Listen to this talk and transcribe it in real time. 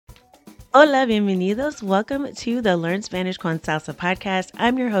Hola, bienvenidos. Welcome to the Learn Spanish con Salsa podcast.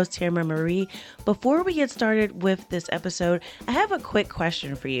 I'm your host, Tamara Marie. Before we get started with this episode, I have a quick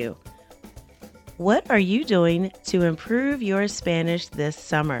question for you. What are you doing to improve your Spanish this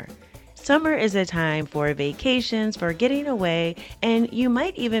summer? Summer is a time for vacations, for getting away, and you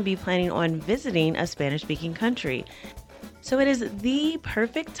might even be planning on visiting a Spanish-speaking country. So it is the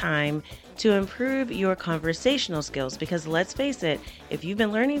perfect time to improve your conversational skills because let's face it, if you've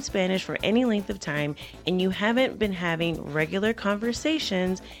been learning Spanish for any length of time and you haven't been having regular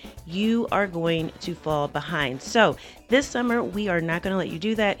conversations, you are going to fall behind. So this summer, we are not going to let you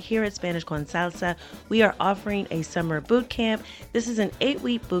do that. Here at Spanish con Salsa, we are offering a summer boot camp. This is an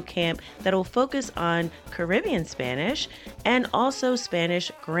 8-week boot camp that will focus on Caribbean Spanish and also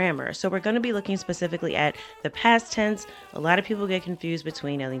Spanish grammar. So we're going to be looking specifically at the past tense. A lot of people get confused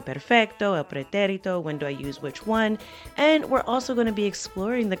between el imperfecto, el pretérito, when do I use which one? And we're also going to be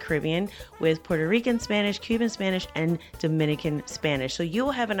exploring the Caribbean with Puerto Rican Spanish, Cuban Spanish, and Dominican Spanish. So you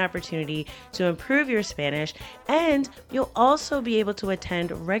will have an opportunity to improve your Spanish, and you'll also be able to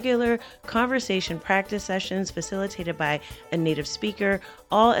attend regular conversation practice sessions facilitated by a native speaker,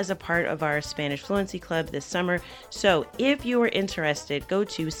 all as a part of our Spanish Fluency Club this summer. So if you are interested, go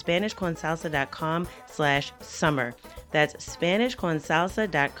to SpanishConSalsa.com/summer. That's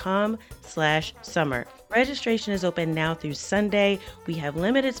SpanishConSalsa.com/summer. Registration is open now through Sunday. We have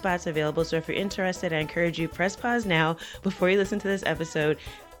limited spots available, so if you're interested, I encourage you press pause now before you listen to this episode.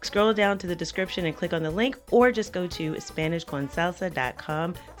 Scroll down to the description and click on the link, or just go to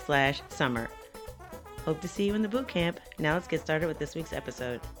SpanishConSalsa.com/summer. Hope to see you in the boot camp. Now let's get started with this week's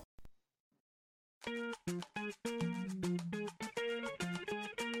episode.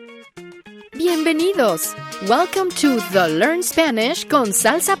 Bienvenidos! Welcome to the Learn Spanish con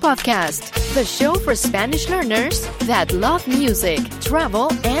Salsa podcast, the show for Spanish learners that love music,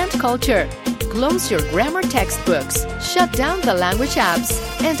 travel, and culture. Close your grammar textbooks, shut down the language apps,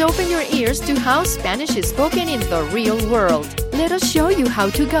 and open your ears to how Spanish is spoken in the real world. Let us show you how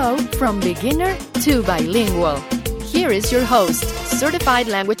to go from beginner to bilingual. Here is your host, certified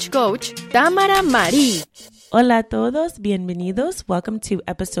language coach, Tamara Marie. Hola a todos, bienvenidos. Welcome to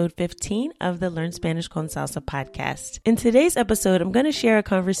episode 15 of the Learn Spanish con Salsa podcast. In today's episode, I'm going to share a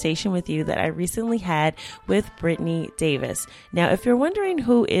conversation with you that I recently had with Brittany Davis. Now, if you're wondering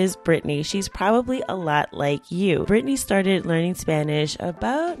who is Brittany, she's probably a lot like you. Brittany started learning Spanish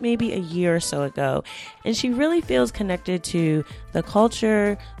about maybe a year or so ago, and she really feels connected to the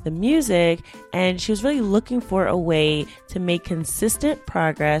culture, the music, and she was really looking for a way to make consistent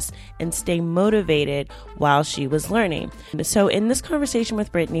progress and stay motivated while she was learning. So in this conversation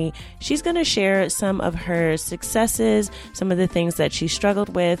with Brittany, she's going to share some of her successes, some of the things that she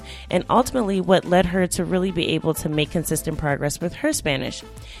struggled with, and ultimately what led her to really be able to make consistent progress with her Spanish.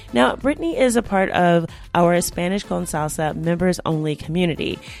 Now, Brittany is a part of our Spanish con Salsa members only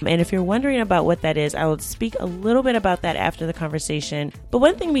community. And if you're wondering about what that is, I will speak a little bit about that after the conversation. But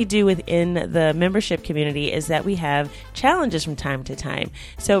one thing we do within the membership community is that we have challenges from time to time.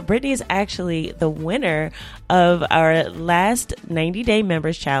 So Brittany is actually the winner of our last 90-day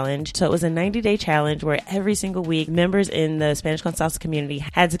members challenge. So it was a 90-day challenge where every single week members in the Spanish con Salsa community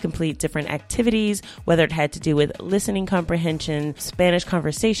had to complete different activities, whether it had to do with listening comprehension, Spanish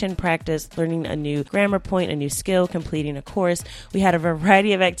conversation practice, learning a new grammar point, a new skill, completing a course. We had a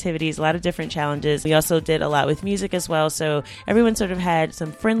variety of activities, a lot of different challenges. We also did a lot with music as well. So everyone sort of had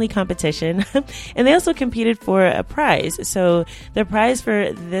some friendly competition and they also competed for a prize. So the prize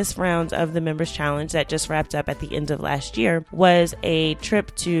for this round of the members challenge that just wrapped up at the end of last year was a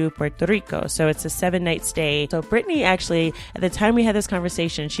trip to Puerto Rico. So it's a 7-night stay. So Brittany actually, at the time we had this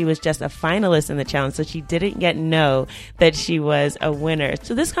conversation, she was just a finalist in the challenge. So she didn't yet know that she was a winner.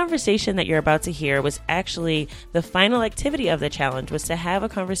 So this conversation that you're about to hear was actually the final activity of the challenge, was to have a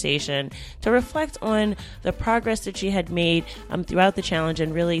conversation to reflect on the progress that she had made throughout the challenge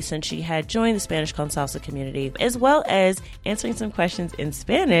and really since she had joined the Spanish con Salsa community, as well as answering some questions in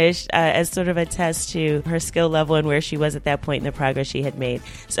Spanish as sort of a test to her skill level and where she was at that point in the progress she had made.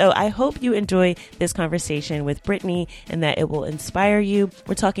 So I hope you enjoy this conversation with Brittany and that it will inspire you.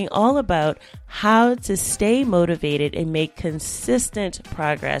 We're talking all about how to stay motivated and make consistent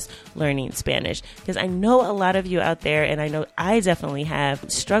progress learning Spanish. Because I know a lot of you out there, and I know I definitely have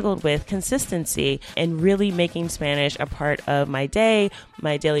struggled with consistency and really making Spanish a part of my day,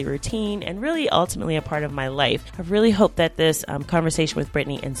 my daily routine, and really ultimately a part of my life. I really hope that this conversation with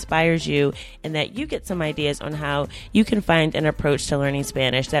Brittany inspires you and that you get some ideas on how you can find an approach to learning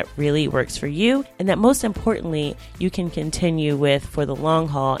Spanish that really works for you and that most importantly, you can continue with for the long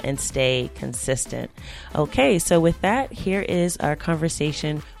haul and stay consistent. consistent. Okay, so with that, here is our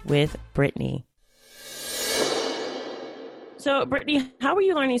conversation with Brittany. So, Brittany, how were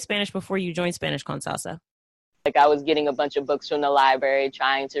you learning Spanish before you joined Spanish con Salsa? Like, I was getting a bunch of books from the library,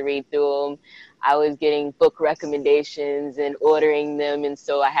 trying to read through them. I was getting book recommendations and ordering them. And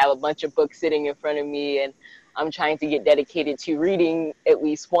so I have a bunch of books sitting in front of me, and I'm trying to get dedicated to reading at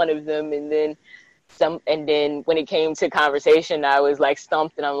least one of them. And then when it came to conversation, I was like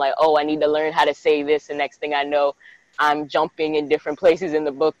stumped, and I'm like, oh, I need to learn how to say this. And next thing I know, I'm jumping in different places in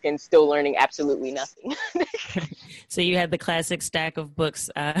the book and still learning absolutely nothing. So you had the classic stack of books,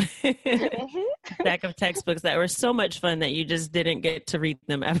 stack of textbooks that were so much fun that you just didn't get to read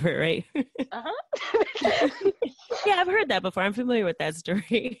them ever, right? Uh-huh. Yeah, I've heard that before. I'm familiar with that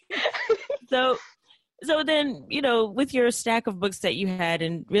story. So then, with your stack of books that you had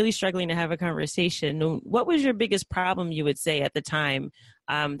and really struggling to have a conversation, what was your biggest problem, you would say, at the time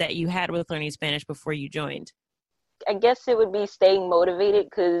that you had with learning Spanish before you joined? I guess it would be staying motivated,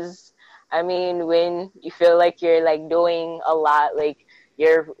 because when you feel like you're like doing a lot, like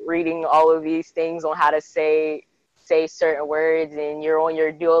you're reading all of these things on how to say certain words, and you're on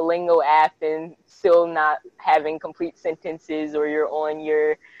your Duolingo app and still not having complete sentences, or you're on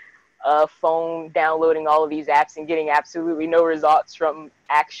your phone downloading all of these apps and getting absolutely no results from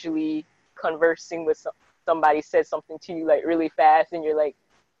actually conversing with somebody says something to you like really fast, and you're like,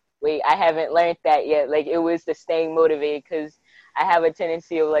 wait, I haven't learned that yet. Like, it was the staying motivated, because I have a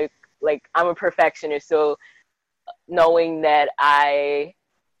tendency of like I'm a perfectionist. So knowing that I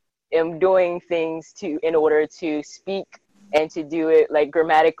am doing things in order to speak and to do it like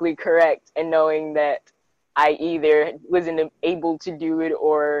grammatically correct, and knowing that I either wasn't able to do it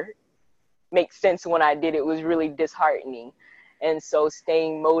or make sense when I did it was really disheartening. And so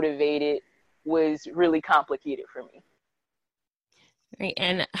staying motivated was really complicated for me. Right.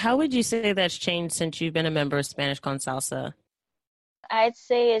 And how would you say that's changed since you've been a member of Spanish con Salsa? I'd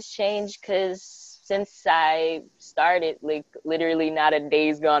say it's changed because since I started, like literally not a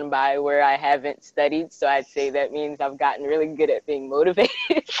day's gone by where I haven't studied. So I'd say that means I've gotten really good at being motivated.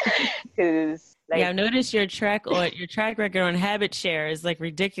 Because I've noticed your track record on Habit Share is like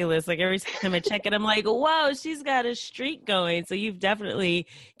ridiculous. Like every time I check it, I'm like, wow, she's got a streak going. So you've definitely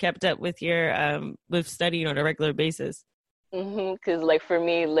kept up with your with studying on a regular basis. Because like for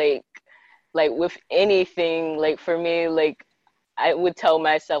me, like with anything, like for me, like I would tell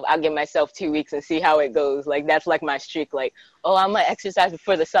myself, I'll give myself 2 weeks and see how it goes. Like that's like my streak. Like, oh, I'm gonna exercise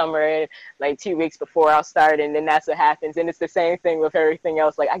before the summer, and like 2 weeks before I'll start, and then that's what happens. And it's the same thing with everything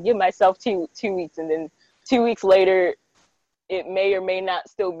else. Like I give myself two weeks, and then 2 weeks later, it may or may not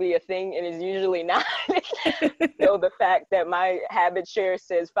still be a thing, and it's usually not. So the fact that my Habit Share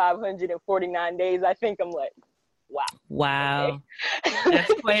says 549 days, I think I'm like, wow. Okay.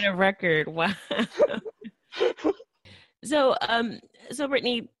 That's quite a record. Wow. So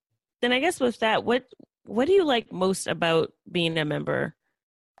Brittany, then I guess with that, what do you like most about being a member?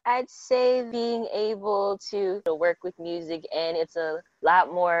 I'd say being able to work with music, and it's a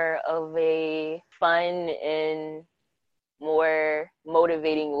lot more of a fun and more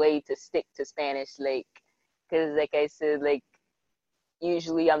motivating way to stick to Spanish. Like, because like I said, like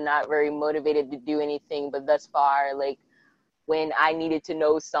usually I'm not very motivated to do anything, but thus far, like when I needed to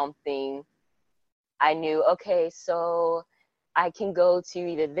know something, I knew, okay, so I can go to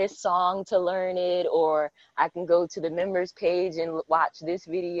either this song to learn it, or I can go to the members page and watch this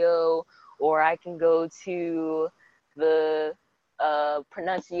video, or I can go to the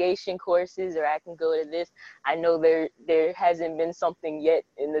pronunciation courses, or I can go to this. I know there hasn't been something yet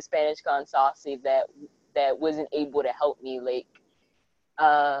in the Spanish con Salsa that wasn't able to help me. Like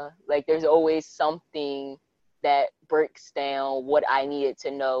there's always something that breaks down what I needed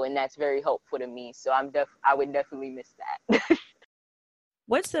to know, and that's very helpful to me. So I would definitely miss that.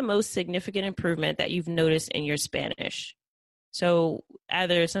 What's the most significant improvement that you've noticed in your Spanish? So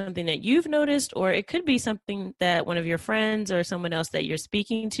either something that you've noticed, or it could be something that one of your friends or someone else that you're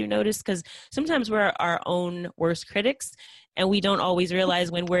speaking to noticed, because sometimes we're our own worst critics and we don't always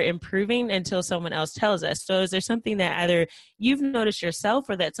realize when we're improving until someone else tells us. So is there something that either you've noticed yourself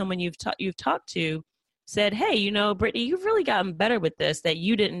or that someone you've talked to said, hey, Brittany, you've really gotten better with this, that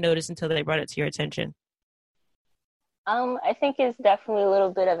you didn't notice until they brought it to your attention? I think it's definitely a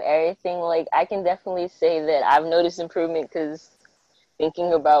little bit of everything. Like, I can definitely say that I've noticed improvement because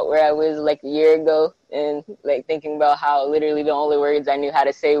thinking about where I was like a year ago, and like thinking about how literally the only words I knew how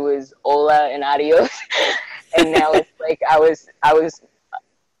to say was hola and adios. And now it's like I was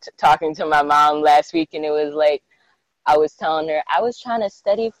talking to my mom last week, and it was like I was telling her I was trying to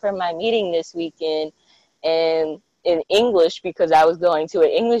study for my meeting this weekend, and in English because I was going to an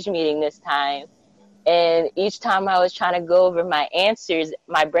English meeting this time. And each time I was trying to go over my answers,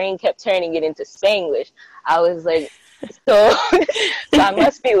 my brain kept turning it into Spanglish. I was like, so I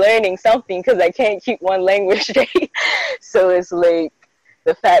must be learning something because I can't keep one language straight. So it's like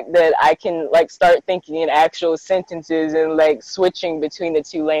the fact that I can like start thinking in actual sentences and like switching between the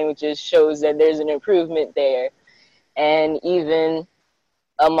two languages shows that there's an improvement there. And even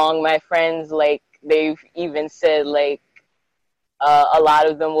among my friends, like they've even said like a lot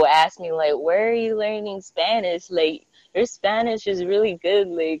of them will ask me like, where are you learning Spanish? Like, your Spanish is really good.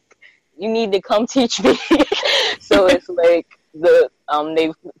 Like, you need to come teach me. So it's like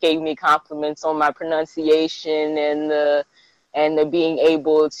they gave me compliments on my pronunciation and the being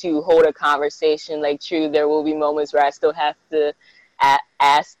able to hold a conversation. Like, true, there will be moments where I still have to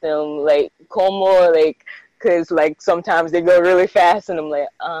ask them like, como, like, because like sometimes they go really fast and I'm like,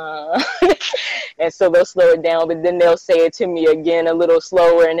 and so they'll slow it down, but then they'll say it to me again a little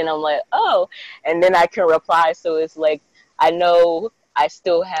slower, and then I'm like, oh, and then I can reply. So it's like, I know I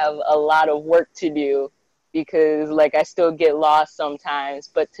still have a lot of work to do because like I still get lost sometimes,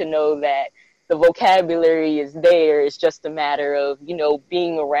 but to know that the vocabulary is there, it's just a matter of, you know,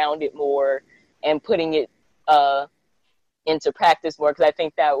 being around it more and putting it into practice more, because I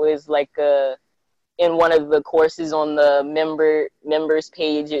think that was like in one of the courses on the members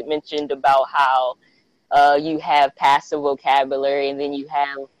page, it mentioned about how you have passive vocabulary and then you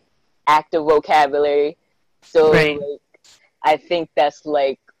have active vocabulary. So right. like, I think that's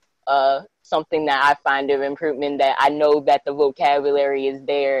like something that I find of improvement, that I know that the vocabulary is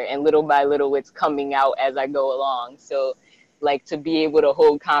there and little by little it's coming out as I go along. So like to be able to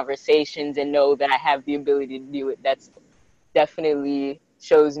hold conversations and know that I have the ability to do it, that's definitely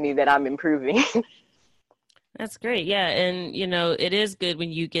shows me that I'm improving. That's great. Yeah. And, you know, it is good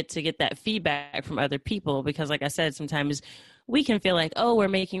when you get to get that feedback from other people, because like I said, sometimes we can feel like, oh, we're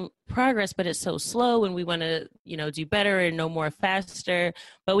making progress, but it's so slow and we want to, you know, do better and know more faster.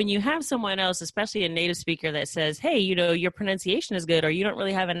 But when you have someone else, especially a native speaker, that says, hey, you know, your pronunciation is good or you don't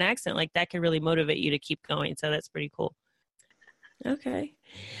really have an accent, like that can really motivate you to keep going. So that's pretty cool. Okay.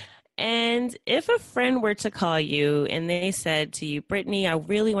 And if a friend were to call you and they said to you, Brittany, I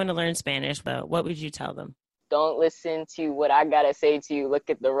really want to learn Spanish, but what would you tell them? Don't listen to what I gotta say to you. Look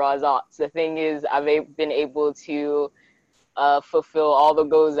at the results. The thing is, I've been able to fulfill all the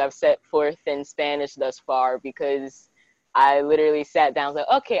goals I've set forth in Spanish thus far because I literally sat down and was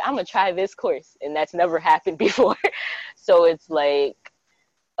like, okay, I'm gonna try this course, and that's never happened before. So it's like,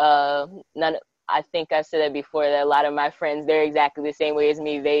 I think I said that before, that a lot of my friends, they're exactly the same way as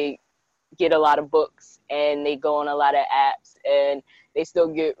me. They get a lot of books and they go on a lot of apps, and they still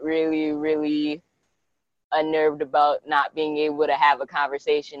get really, really unnerved about not being able to have a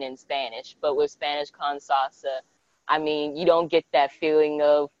conversation in Spanish. But with Spanish con Salsa, I mean, you don't get that feeling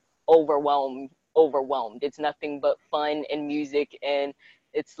of overwhelmed. It's nothing but fun and music, and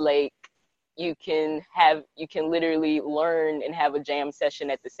it's like you can literally learn and have a jam session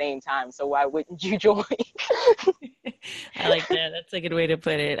at the same time. So why wouldn't you join? I like that. That's a good way to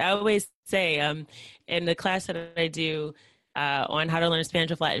put it. I always say in the class that I do on how to learn Spanish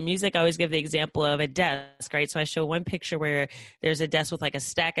with Latin music, I always give the example of a desk, right? So I show one picture where there's a desk with like a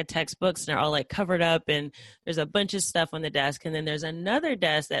stack of textbooks and they're all like covered up and there's a bunch of stuff on the desk. And then there's another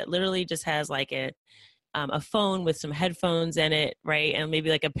desk that literally just has like a phone with some headphones in it, right? And maybe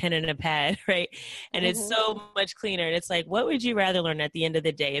like a pen and a pad, right? And it's so much cleaner. And it's like, what would you rather learn at the end of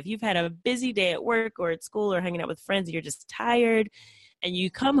the day? If you've had a busy day at work or at school or hanging out with friends, you're just tired and you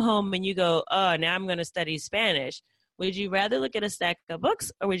come home and you go, oh, now I'm going to study Spanish. Would you rather look at a stack of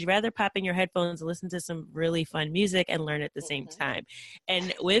books or would you rather pop in your headphones and listen to some really fun music and learn at the same time?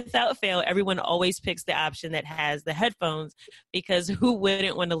 And without fail, everyone always picks the option that has the headphones, because who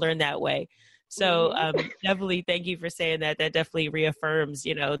wouldn't want to learn that way? So definitely thank you for saying that. That definitely reaffirms,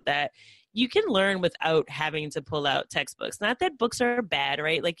 you know, that you can learn without having to pull out textbooks. Not that books are bad,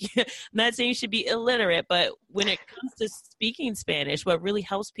 right? Like, I'm not saying you should be illiterate, but when it comes to speaking Spanish, what really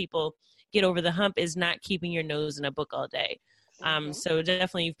helps people get over the hump is not keeping your nose in a book all day. So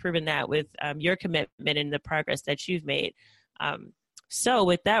definitely you've proven that with your commitment and the progress that you've made. So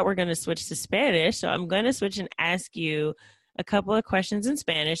with that, we're going to switch to Spanish. So I'm going to switch and ask you a couple of questions in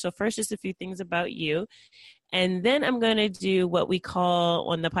Spanish. So first, just a few things about you. And then I'm going to do what we call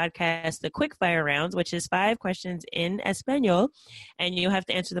on the podcast the quick fire rounds, which is 5 questions in Espanol. And you'll have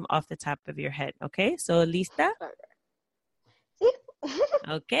to answer them off the top of your head. Okay, so ¿lista?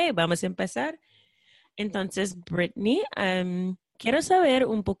 Ok, vamos a empezar. Entonces, Brittany, quiero saber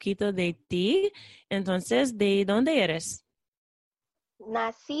un poquito de ti. Entonces, ¿de dónde eres?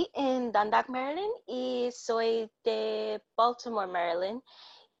 Nací en Dundalk, Maryland y soy de Baltimore, Maryland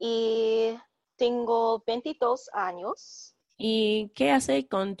y tengo 22 años. ¿Y qué hace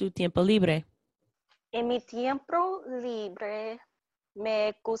con tu tiempo libre? En mi tiempo libre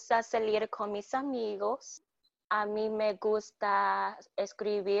me gusta salir con mis amigos. A mí me gusta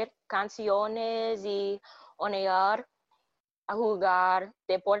escribir canciones y onear a jugar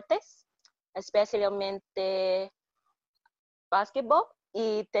deportes, especialmente básquetbol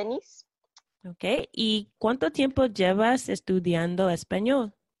y tenis. Ok, ¿y cuánto tiempo llevas estudiando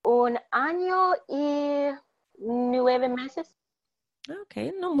español? 1 año y 9 meses. Ok,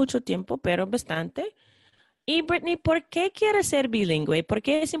 no mucho tiempo, pero bastante. Y Brittany, ¿por qué quieres ser bilingüe? ¿Por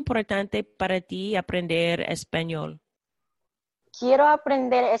qué es importante para ti aprender español? Quiero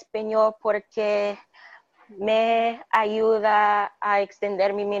aprender español porque me ayuda a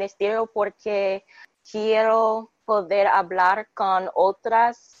extender mi ministerio, porque quiero poder hablar con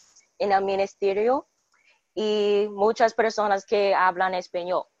otras en el ministerio y muchas personas que hablan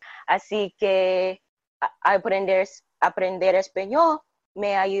español. Así que aprender español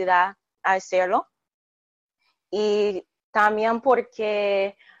me ayuda a hacerlo, y también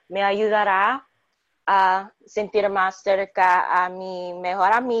porque me ayudará a sentir más cerca a mi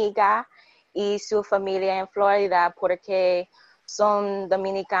mejor amiga y su familia en Florida, porque son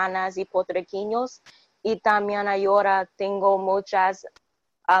dominicanas y puertorriqueños, y también ahora tengo mucha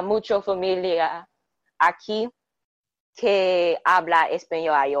familia aquí que habla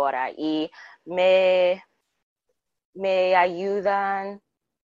español ahora y me, me ayudan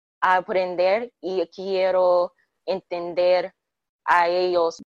a aprender y quiero entender a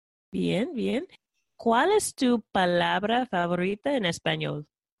ellos. Bien, bien. ¿Cuál es tu palabra favorita en español?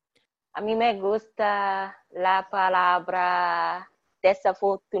 A mí me gusta la palabra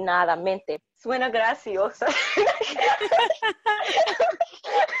desafortunadamente. Suena graciosa.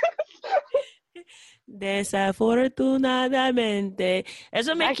 Desafortunadamente.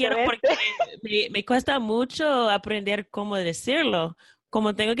 Eso me quiero porque me cuesta mucho aprender cómo decirlo.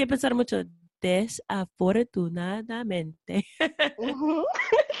 Como tengo que pensar mucho, desafortunadamente. Uh-huh.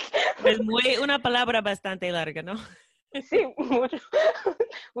 Es una palabra bastante larga, ¿no? Sí,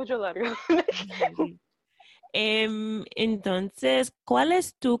 mucho largo. Sí. Entonces, ¿cuál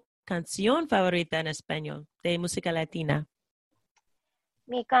es tu canción favorita en español de música latina?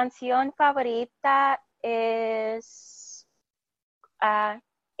 Mi canción favorita es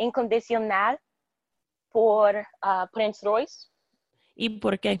Incondicional por Prince Royce. ¿Y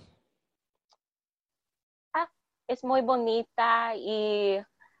por qué? Es muy bonita y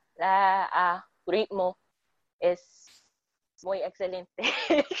el ritmo es muy excelente.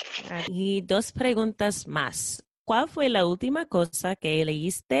 Y dos preguntas más. ¿Cuál fue la última cosa que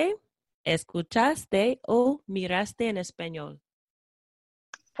leíste, escuchaste o miraste en español?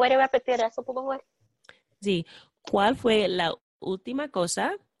 ¿Puede repetir eso, por favor? Sí. ¿Cuál fue la última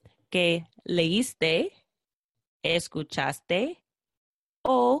cosa que leíste, escuchaste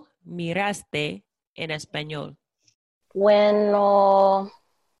o miraste en español? Bueno,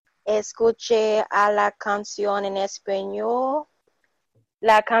 escuché a la canción en español,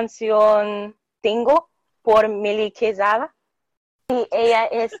 la canción Tengo por Mili Quesada, y ella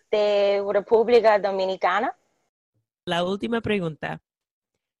es de República Dominicana. La última pregunta.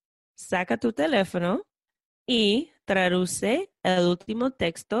 Saca tu teléfono y traduce el último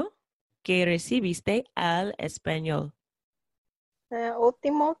texto que recibiste al español. El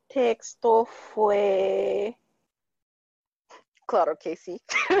último texto fue... Claro que sí.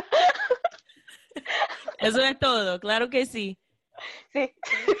 Eso es todo, claro que sí. Sí.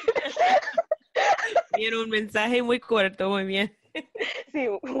 Bien, un mensaje muy corto, muy bien. Sí,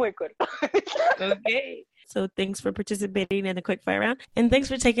 muy corto. Okay. So thanks for participating in the quickfire round. And thanks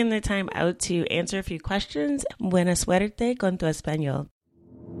for taking the time out to answer a few questions. Buena suerte con tu español.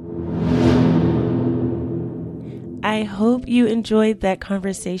 I hope you enjoyed that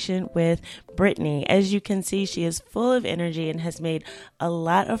conversation with Brittany. As you can see, she is full of energy and has made a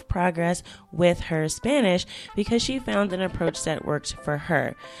lot of progress with her Spanish because she found an approach that works for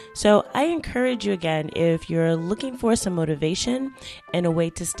her. So I encourage you again, if you're looking for some motivation and a way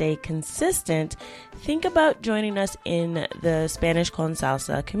to stay consistent, think about joining us in the Spanish con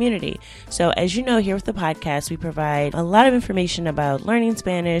Salsa community. So as you know, here with the podcast, we provide a lot of information about learning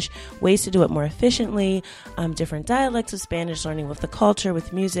Spanish, ways to do it more efficiently, different dialects of Spanish, learning with the culture,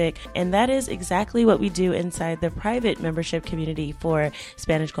 with music. And that is exactly what we do inside the private membership community for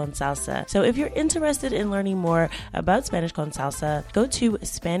Spanish con Salsa. So if you're interested in learning more about Spanish con Salsa, go to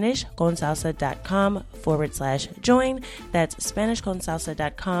SpanishConSalsa.com/join. That's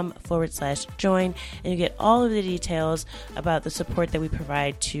SpanishConSalsa.com/join. And you get all of the details about the support that we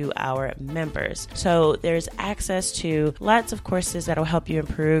provide to our members. So there's access to lots of courses that will help you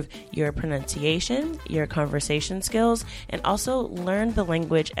improve your pronunciation, your conversation skills, and also learn the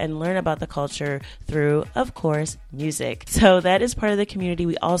language and learn about the culture through, of course, music. So that is part of the community.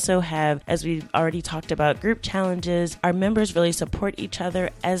 We also have, as we've already talked about, group challenges. Our members really support each other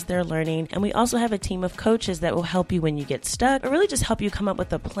as they're learning. And we also have a team of coaches that will help you when you get stuck, or really just help you come up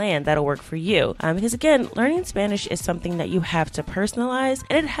with a plan that'll work for you. Because again, learning Spanish is something that you have to personalize,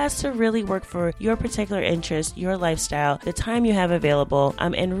 and it has to really work for your particular interest, your lifestyle, the time you have available,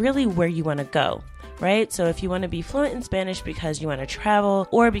 and really where you want to go. Right? So if you want to be fluent in Spanish because you want to travel,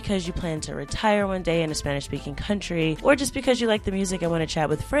 or because you plan to retire one day in a Spanish-speaking country, or just because you like the music and want to chat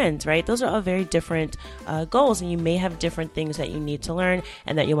with friends, right? Those are all very different goals, and you may have different things that you need to learn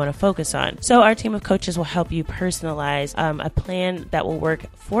and that you want to focus on. So our team of coaches will help you personalize a plan that will work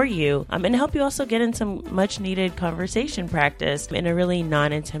for you, and help you also get in some much-needed conversation practice in a really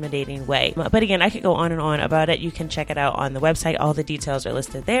non-intimidating way. But again, I could go on and on about it. You can check it out on the website. All the details are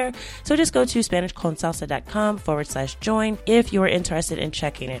listed there. So just go to SpanishConSalsa.com/join if you are interested in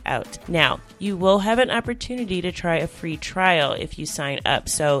checking it out. Now, you will have an opportunity to try a free trial if you sign up.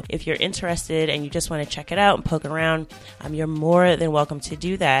 So if you're interested and you just want to check it out and poke around, you're more than welcome to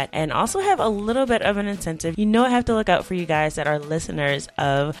do that. And also have a little bit of an incentive. You know I have to look out for you guys that are listeners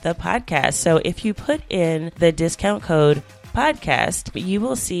of the podcast. So if you put in the discount code podcast, you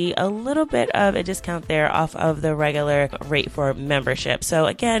will see a little bit of a discount there off of the regular rate for membership. So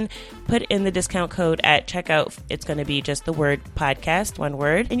again, put in the discount code at checkout. It's going to be just the word podcast, one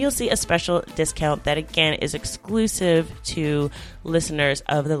word, and you'll see a special discount that again is exclusive to listeners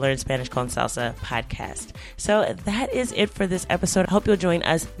of the Learn Spanish con Salsa podcast. So that is it for this episode. I hope you'll join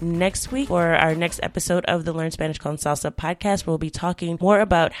us next week for our next episode of the Learn Spanish con Salsa podcast. We'll be talking more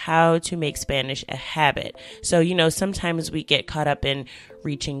about how to make Spanish a habit. So, sometimes we get caught up in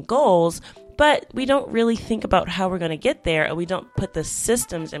reaching goals, but we don't really think about how we're going to get there, and we don't put the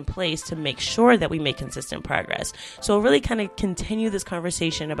systems in place to make sure that we make consistent progress. So we'll really kind of continue this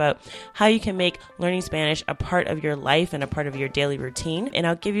conversation about how you can make learning Spanish a part of your life and a part of your daily routine. And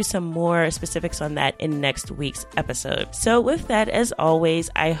I'll give you some more specifics on that in next week's episode. So with that, as always,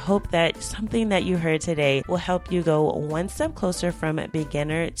 I hope that something that you heard today will help you go one step closer from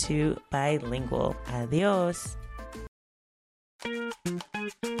beginner to bilingual. Adios.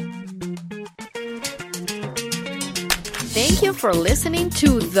 Thank you for listening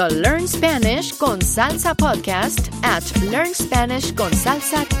to the Learn Spanish con Salsa podcast at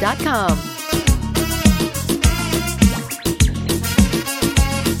LearnSpanishConSalsa.com.